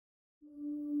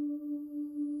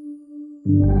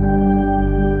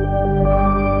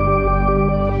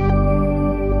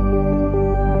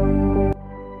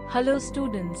Hello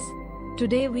students.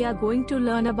 Today we are going to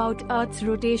learn about Earth's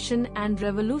rotation and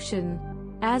revolution.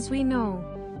 As we know,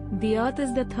 the Earth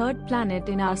is the third planet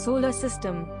in our solar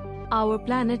system. Our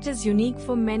planet is unique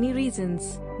for many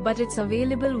reasons, but its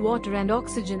available water and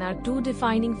oxygen are two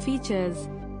defining features.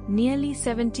 Nearly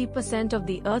 70% of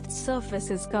the Earth's surface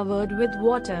is covered with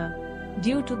water.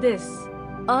 Due to this,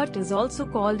 Earth is also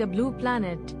called a blue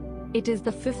planet. It is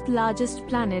the fifth largest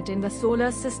planet in the solar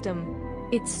system.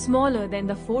 It's smaller than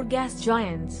the four gas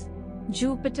giants,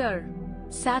 Jupiter,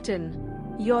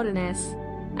 Saturn, Uranus,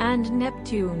 and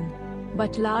Neptune,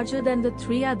 but larger than the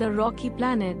three other rocky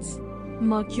planets,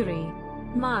 Mercury,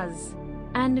 Mars,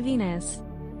 and Venus.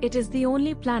 It is the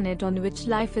only planet on which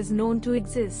life is known to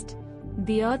exist.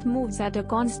 The Earth moves at a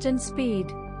constant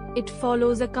speed. It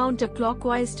follows a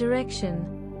counterclockwise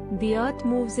direction. The Earth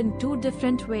moves in two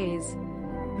different ways: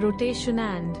 rotation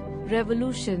and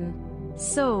revolution.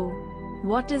 So,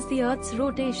 what is the Earth's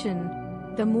rotation?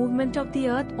 The movement of the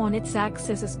Earth on its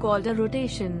axis is called a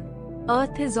rotation.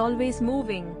 Earth is always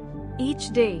moving. Each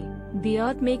day, the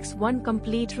Earth makes one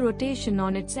complete rotation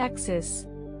on its axis.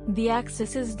 The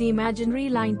axis is the imaginary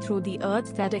line through the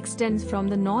Earth that extends from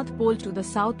the North Pole to the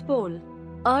South Pole.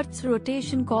 Earth's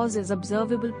rotation causes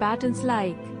observable patterns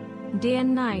like day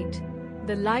and night.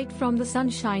 The light from the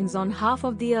sun shines on half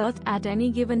of the Earth at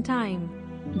any given time.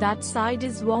 That side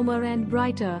is warmer and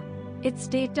brighter. It's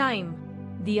daytime.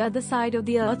 The other side of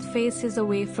the Earth faces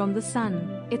away from the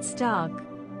sun. It's dark.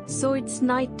 So it's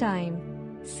night time.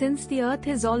 Since the Earth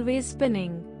is always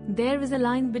spinning, there is a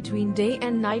line between day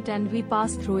and night and we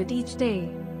pass through it each day.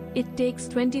 It takes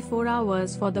 24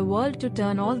 hours for the world to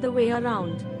turn all the way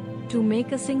around to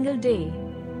make a single day.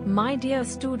 My dear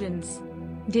students,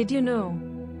 did you know?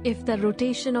 If the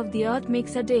rotation of the Earth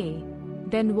makes a day,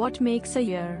 then what makes a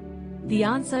year? The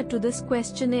answer to this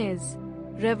question is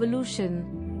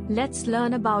revolution. Let's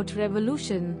learn about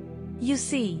revolution. You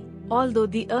see, although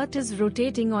the Earth is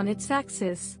rotating on its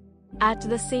axis, at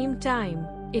the same time,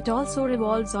 it also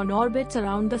revolves on orbits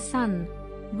around the Sun,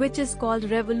 which is called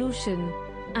revolution.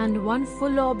 And one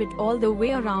full orbit all the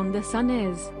way around the Sun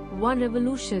is one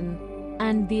revolution.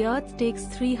 And the Earth takes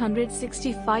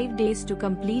 365 days to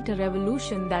complete a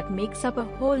revolution that makes up a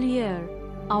whole year.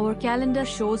 Our calendar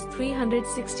shows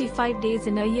 365 days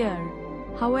in a year.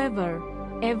 However,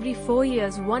 every 4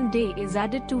 years one day is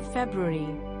added to February.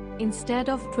 Instead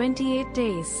of 28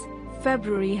 days,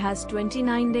 February has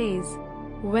 29 days.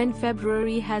 When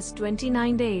February has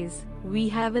 29 days, we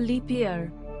have a leap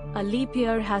year. A leap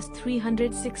year has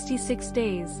 366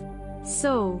 days.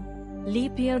 So,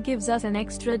 leap year gives us an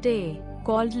extra day,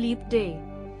 called leap day.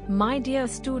 My dear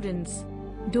students,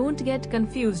 don't get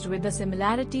confused with the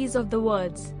similarities of the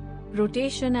words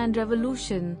rotation and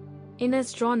revolution. In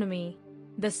astronomy,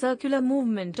 the circular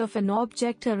movement of an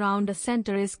object around a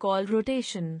center is called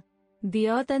rotation. The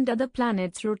Earth and other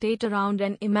planets rotate around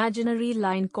an imaginary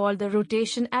line called the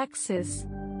rotation axis.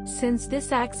 Since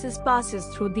this axis passes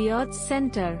through the Earth's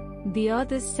center, the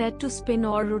Earth is said to spin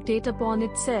or rotate upon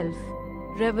itself.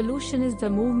 Revolution is the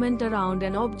movement around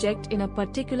an object in a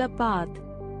particular path.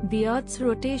 The Earth's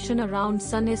rotation around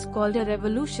Sun is called a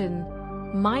revolution.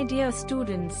 My dear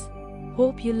students,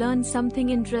 hope you learned something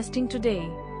interesting today.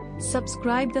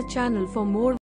 Subscribe the channel for more